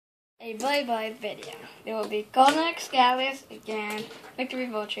A Beyblade video. It will be Golden Excalibur again, Victory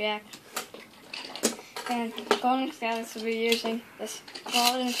Voltriac. And Golden Excalibur will be using this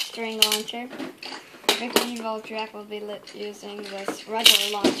golden string launcher. Victory Voltriac will be using this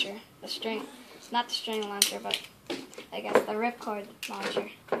regular launcher. The string, not the string launcher, but I guess the ripcord launcher.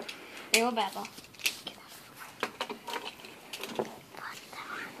 They will battle.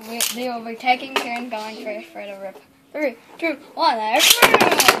 They will be taking turns going for the rip. 3, 2, 1, there.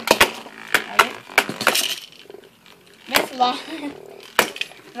 Miss launch.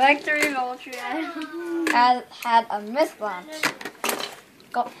 Victory Voltriac had a miss launch.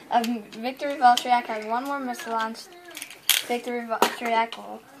 Victory Voltriac has one more miss launch. Victory Voltriac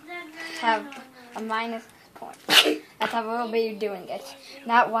will have a minus point. That's how we'll be doing it.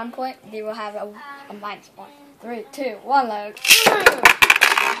 Not 1 point, they will have a minus point. 3, 2, 1, load.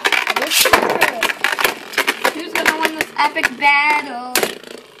 Who's gonna win this epic battle?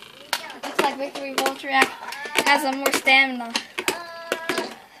 It looks like Victory Voltriac has some more stamina.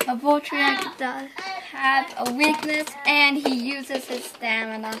 A Voltriac does have a weakness, and he uses his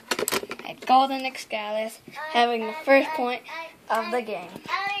stamina. At Golden Excalibur having the first point of the game.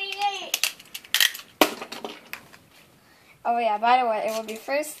 Oh yeah, by the way, it will be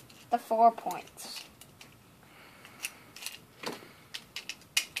first the 4 points.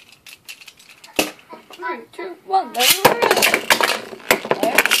 3, 2, 1, there.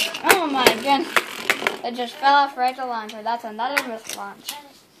 Oh my goodness. It just fell off right the launcher. That's another miss launch.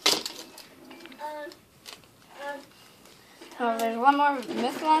 Oh, there's one more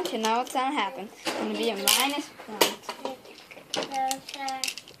miss launch, and now what's going to happen? It's going to be a minus point.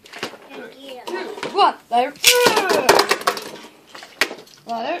 1, there.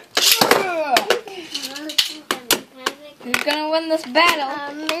 Who's going to win this battle?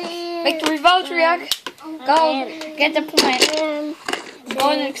 Victory Voltriac. Go get the point.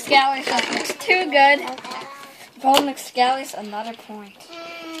 Golden Excalibur looks too good. Golden Excalibur another point.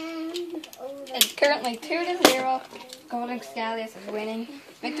 It's currently 2-0. Golden Excalibur is winning.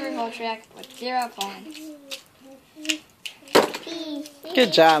 Victory Voltriac with 0 points.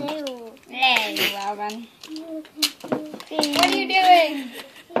 Good job. Hey, Robin. What are you doing?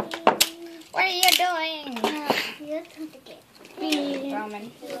 What are you doing?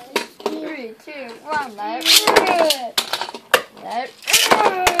 Roman. 3, 2, 1,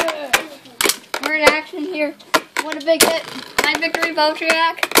 Word action here. What a big hit. My Victory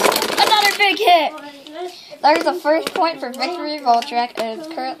Voltriac. Another big hit. There's the first point for Victory Voltriac. It is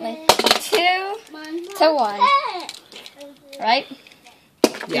currently 2-1. Right?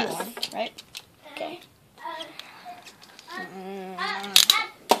 Yes. 2-1, right? Okay.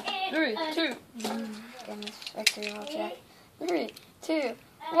 3, 2. Goodness, Victory Voltriac. 3, 2,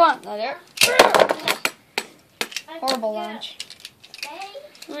 1. There. Horrible launch.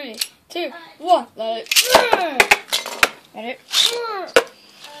 3, 2, 1. Let it.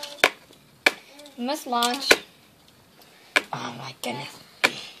 Miss launch. Oh my goodness.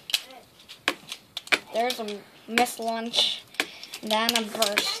 There's a miss launch. Then a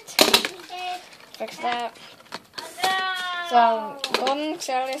burst. Fix that. So Golden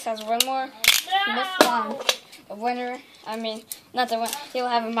Excalibur has one more miss launch. The winner, not the winner, he'll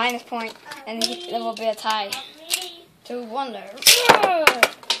have a minus point, and it will be a tie. 2-1 there.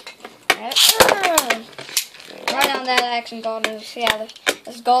 Right on that action, Golden Excalibur.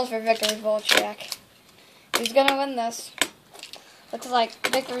 This is gold for Victory Voltriac. Who's gonna win this? Looks like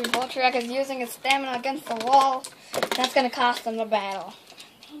Victory Voltriac is using his stamina against the wall. That's gonna cost him the battle.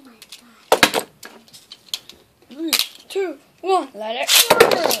 3, 2, 1, let it.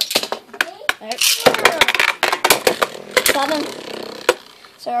 7.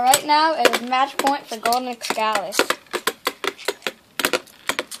 So right now it is match point for Golden Excalibur.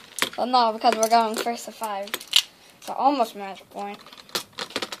 Well, no, because we're going first to 5. So almost match point.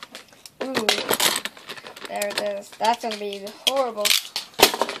 Ooh, there it is. That's gonna be horrible.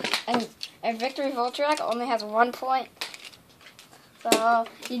 And Victory Voltriac only has 1 point. So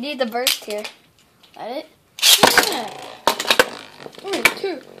you need the burst here. Let it. 3,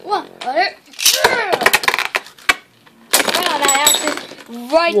 2, 1. Let it. Wow, that action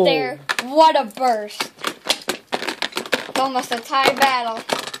right there. What a burst. It's almost a tie battle.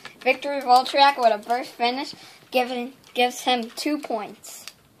 Victory Voltriac with a burst finish gives him 2 points.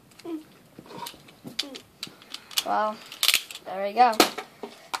 Well, there we go.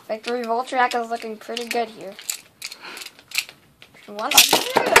 Victory Voltriac is looking pretty good here. Victory Voltriac.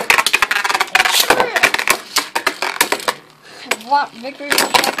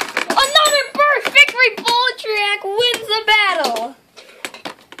 Another burst! Victory Voltriac wins the battle!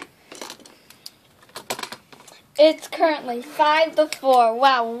 It's currently 5-4.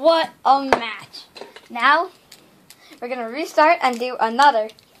 Wow, what a match. Now, we're going to restart and do another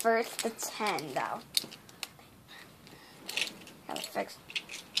first to 10, though. Gotta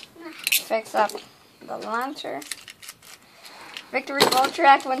fix up the launcher. Victory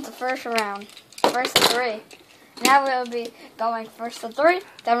Voltrac wins the first round. First to 3. Now we'll be going first to 3,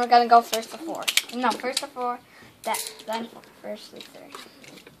 then we're going to go first to 4. No, first to 4, then first to 3.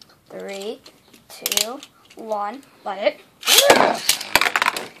 3, 2, 1, let it.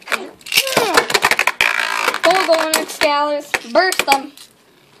 Full going Excaliburs, burst them.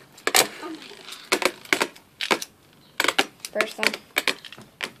 Burst them.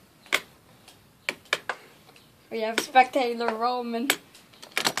 We have Spectator Roman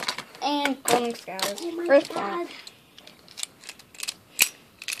and Golden Excaliburs. Oh First God. point.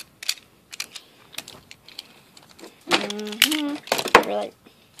 We're like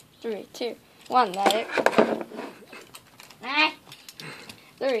 3, 2, 1, let it.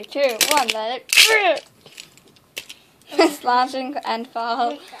 3, 2, 1, let it. It's launching and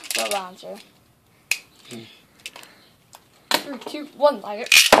follow the launcher. 3, 2, 1, let it.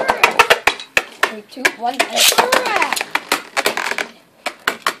 3, 2, 1, let it.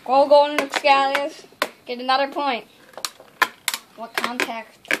 Go Golden Excaliburs. Get another point. What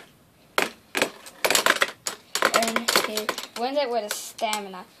contact? And he wins it with his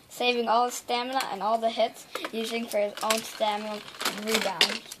stamina, saving all his stamina and all the hits, using for his own stamina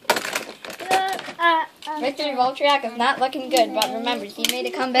rebound. Victory Voltrac is not looking good, but remember, he made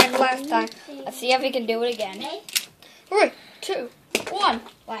a comeback last time. Let's see if he can do it again. 3, 2, 1,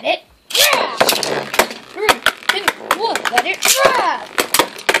 let it. 3, 2, 1, let it.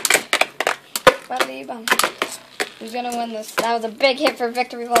 Who's gonna win this? That was a big hit for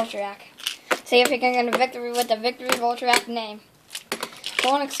Victory Voltrac. See if he can get a victory with the Victory Voltrac name.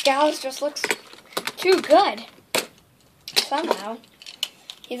 Golden Excaliburs just looks too good. Somehow.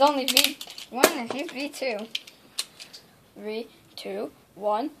 He's only V1 and he's V2. 3, 2,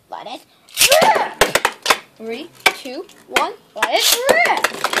 1, let it. 3, 2, 1, let it.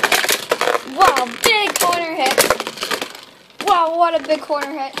 Wow, big corner hit. Wow, what a big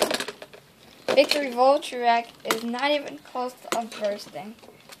corner hit. Victory Voltrac is not even close to bursting.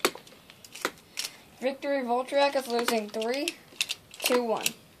 Victory Voltrac is losing 3, 2, 1.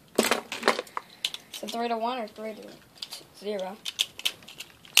 So 3 to 1 or 3 to 0?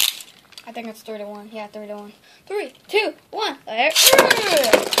 I think it's 3 to 1. Yeah, 3 to 1. 3, 2, 1. Let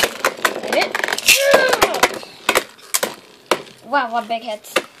it. Wow, what big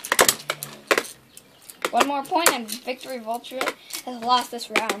hits. One more point and Victory Voltrac has lost this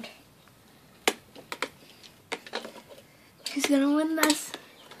round. Who's gonna win this?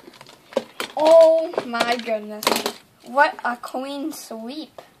 Oh my goodness. What a clean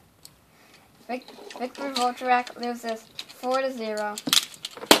sweep. Victory Voltrac loses 4 to 0.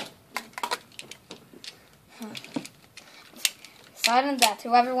 Deciding that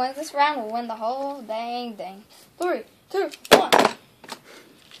whoever wins this round will win the whole dang thing. 3, 2, 1.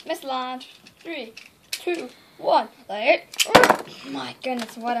 Miss launch. 3, 2, 1. Let it. My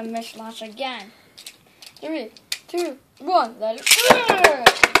goodness, what a miss launch again. 3, 2, 1. Let it.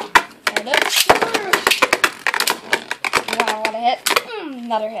 Let it. Wow, what a hit.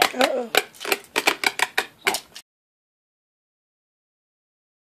 Another hit.